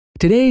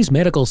Today's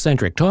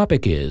medical-centric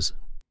topic is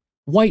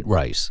white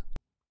rice,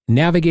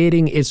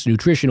 navigating its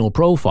nutritional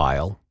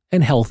profile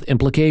and health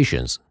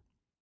implications.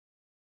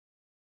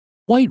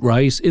 White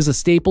rice is a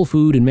staple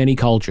food in many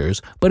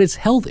cultures, but its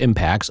health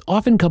impacts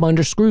often come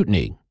under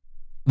scrutiny.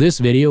 This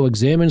video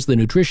examines the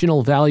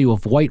nutritional value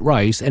of white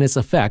rice and its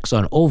effects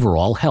on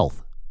overall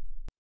health.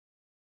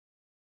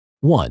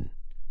 1.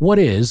 What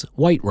is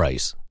white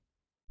rice?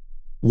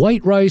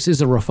 White rice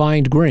is a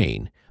refined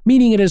grain,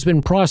 meaning it has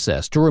been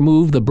processed to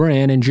remove the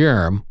bran and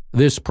germ.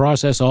 This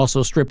process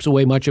also strips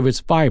away much of its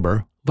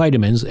fiber,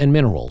 vitamins, and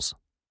minerals.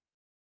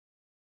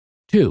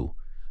 2.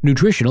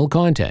 Nutritional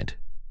content.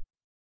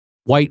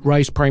 White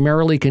rice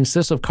primarily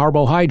consists of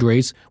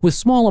carbohydrates with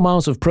small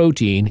amounts of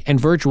protein and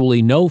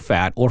virtually no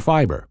fat or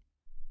fiber.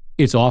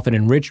 It's often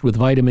enriched with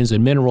vitamins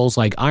and minerals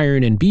like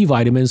iron and B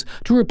vitamins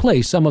to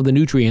replace some of the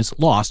nutrients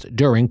lost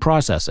during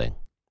processing.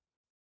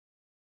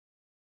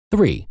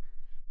 3.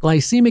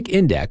 Glycemic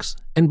index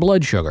and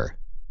blood sugar.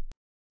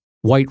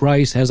 White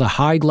rice has a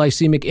high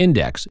glycemic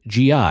index,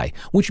 GI,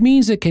 which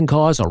means it can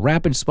cause a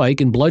rapid spike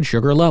in blood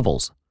sugar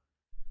levels.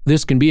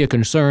 This can be a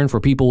concern for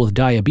people with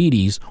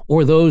diabetes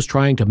or those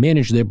trying to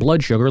manage their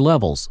blood sugar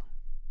levels.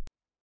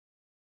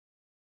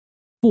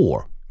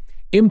 4.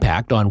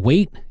 Impact on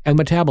weight and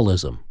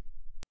metabolism.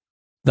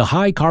 The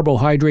high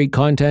carbohydrate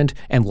content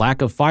and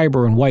lack of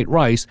fiber in white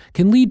rice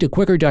can lead to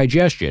quicker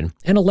digestion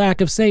and a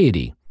lack of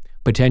satiety,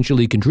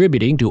 potentially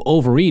contributing to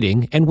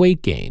overeating and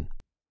weight gain.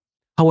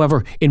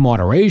 However, in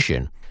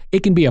moderation,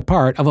 it can be a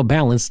part of a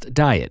balanced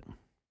diet.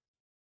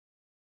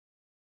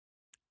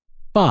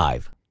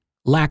 5.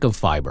 Lack of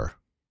fiber.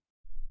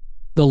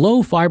 The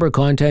low fiber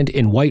content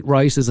in white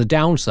rice is a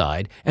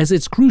downside as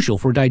it's crucial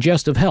for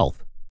digestive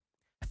health.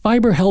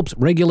 Fiber helps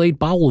regulate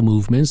bowel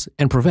movements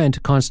and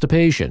prevent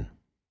constipation.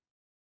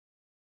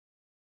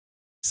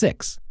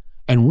 6.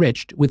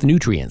 Enriched with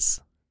nutrients.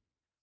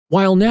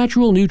 While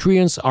natural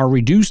nutrients are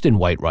reduced in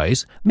white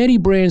rice, many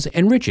brands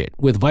enrich it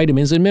with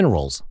vitamins and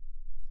minerals.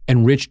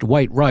 Enriched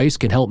white rice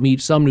can help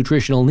meet some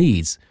nutritional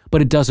needs,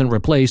 but it doesn't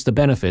replace the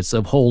benefits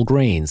of whole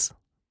grains.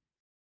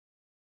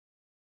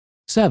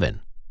 7.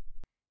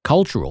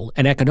 Cultural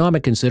and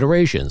economic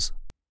considerations.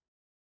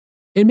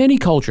 In many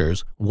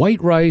cultures,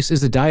 white rice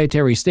is a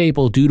dietary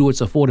staple due to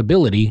its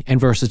affordability and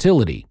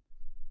versatility.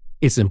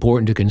 It's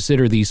important to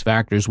consider these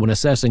factors when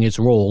assessing its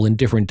role in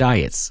different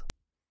diets.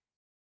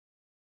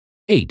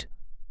 8.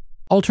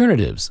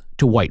 Alternatives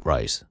to white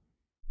rice.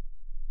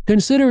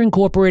 Consider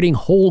incorporating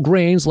whole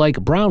grains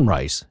like brown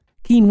rice,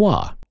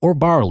 quinoa, or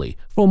barley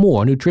for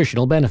more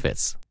nutritional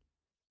benefits.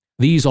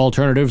 These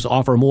alternatives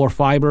offer more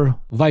fiber,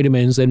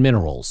 vitamins, and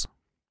minerals.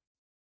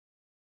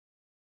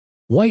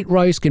 White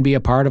rice can be a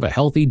part of a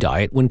healthy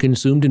diet when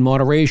consumed in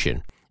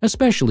moderation,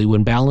 especially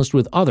when balanced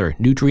with other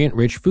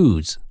nutrient-rich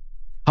foods.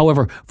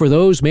 However, for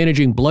those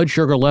managing blood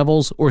sugar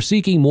levels or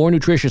seeking more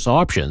nutritious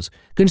options,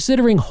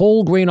 considering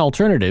whole grain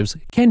alternatives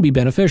can be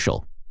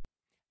beneficial.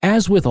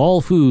 As with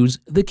all foods,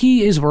 the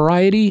key is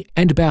variety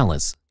and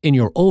balance in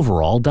your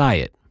overall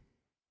diet.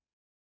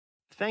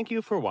 Thank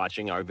you for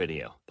watching our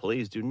video.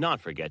 Please do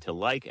not forget to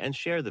like and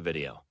share the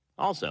video.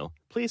 Also,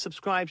 please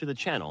subscribe to the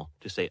channel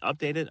to stay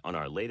updated on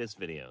our latest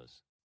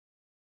videos.